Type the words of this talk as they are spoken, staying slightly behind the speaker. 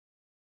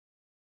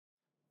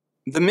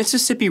The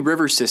Mississippi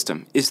River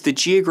system is the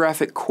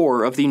geographic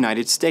core of the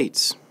United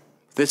States.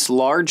 This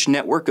large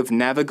network of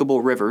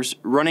navigable rivers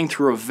running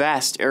through a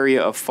vast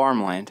area of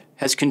farmland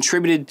has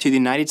contributed to the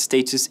United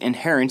States'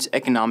 inherent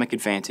economic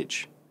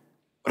advantage.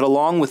 But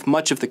along with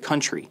much of the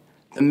country,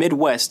 the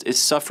Midwest is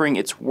suffering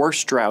its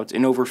worst drought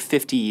in over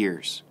 50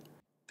 years.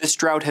 This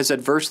drought has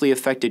adversely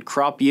affected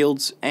crop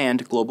yields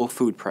and global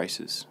food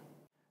prices.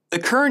 The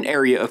current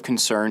area of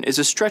concern is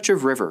a stretch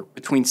of river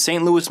between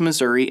St. Louis,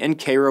 Missouri and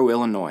Cairo,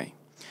 Illinois.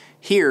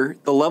 Here,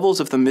 the levels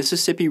of the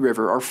Mississippi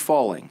River are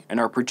falling and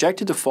are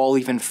projected to fall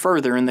even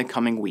further in the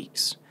coming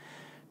weeks,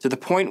 to the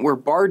point where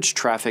barge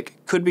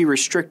traffic could be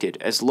restricted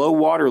as low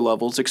water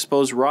levels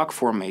expose rock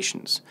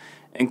formations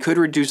and could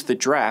reduce the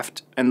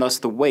draft and thus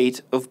the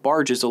weight of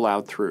barges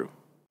allowed through.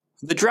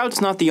 The drought's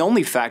not the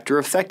only factor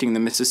affecting the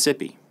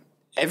Mississippi.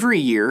 Every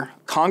year,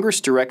 Congress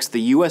directs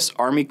the U.S.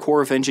 Army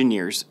Corps of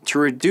Engineers to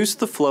reduce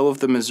the flow of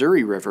the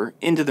Missouri River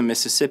into the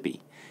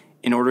Mississippi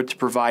in order to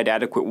provide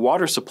adequate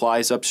water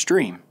supplies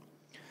upstream.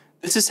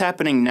 This is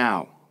happening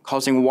now,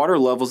 causing water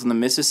levels in the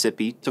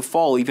Mississippi to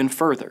fall even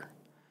further.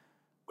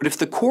 But if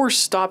the Corps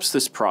stops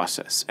this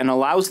process and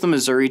allows the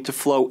Missouri to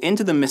flow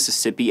into the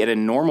Mississippi at a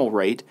normal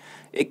rate,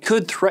 it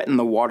could threaten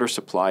the water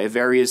supply of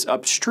areas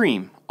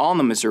upstream on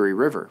the Missouri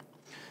River,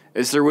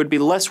 as there would be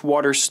less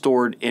water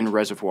stored in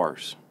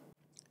reservoirs.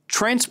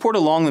 Transport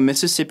along the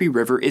Mississippi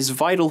River is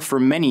vital for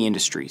many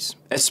industries,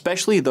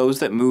 especially those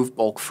that move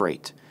bulk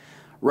freight.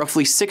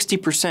 Roughly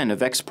 60%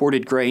 of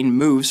exported grain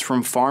moves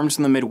from farms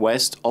in the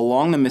Midwest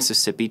along the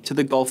Mississippi to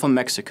the Gulf of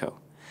Mexico.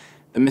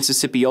 The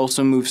Mississippi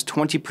also moves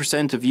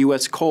 20% of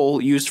U.S. coal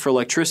used for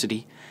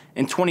electricity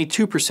and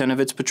 22%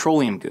 of its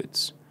petroleum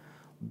goods.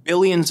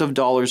 Billions of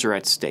dollars are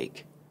at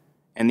stake,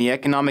 and the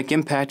economic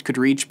impact could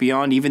reach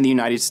beyond even the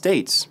United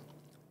States.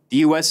 The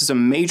U.S. is a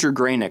major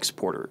grain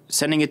exporter,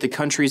 sending it to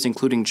countries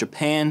including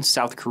Japan,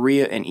 South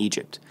Korea, and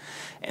Egypt.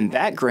 And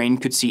that grain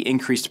could see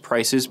increased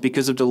prices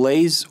because of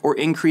delays or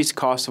increased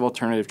costs of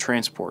alternative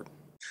transport.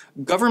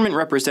 Government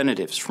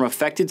representatives from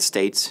affected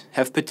states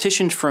have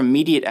petitioned for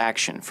immediate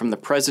action from the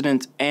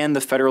President and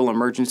the Federal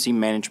Emergency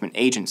Management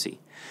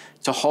Agency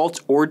to halt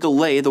or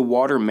delay the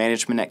water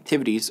management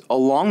activities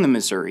along the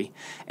Missouri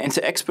and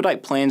to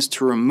expedite plans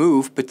to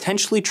remove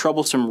potentially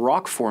troublesome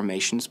rock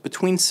formations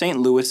between St.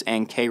 Louis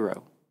and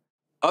Cairo.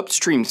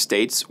 Upstream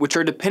states, which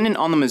are dependent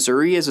on the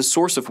Missouri as a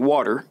source of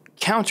water,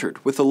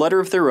 countered with a letter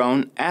of their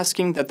own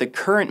asking that the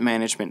current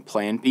management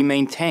plan be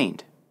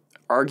maintained,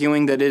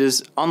 arguing that it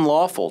is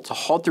unlawful to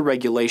halt the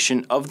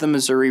regulation of the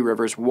Missouri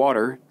River's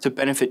water to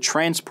benefit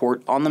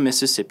transport on the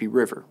Mississippi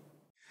River.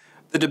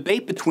 The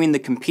debate between the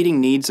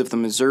competing needs of the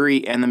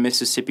Missouri and the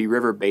Mississippi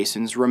River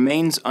basins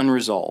remains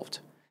unresolved.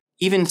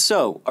 Even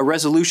so, a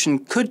resolution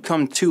could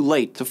come too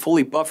late to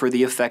fully buffer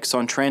the effects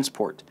on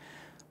transport.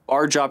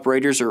 Barge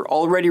operators are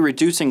already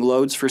reducing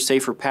loads for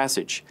safer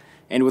passage,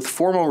 and with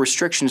formal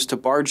restrictions to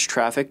barge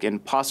traffic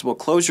and possible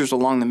closures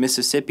along the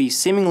Mississippi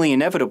seemingly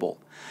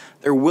inevitable,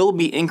 there will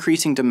be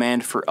increasing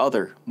demand for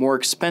other, more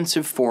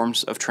expensive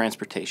forms of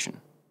transportation.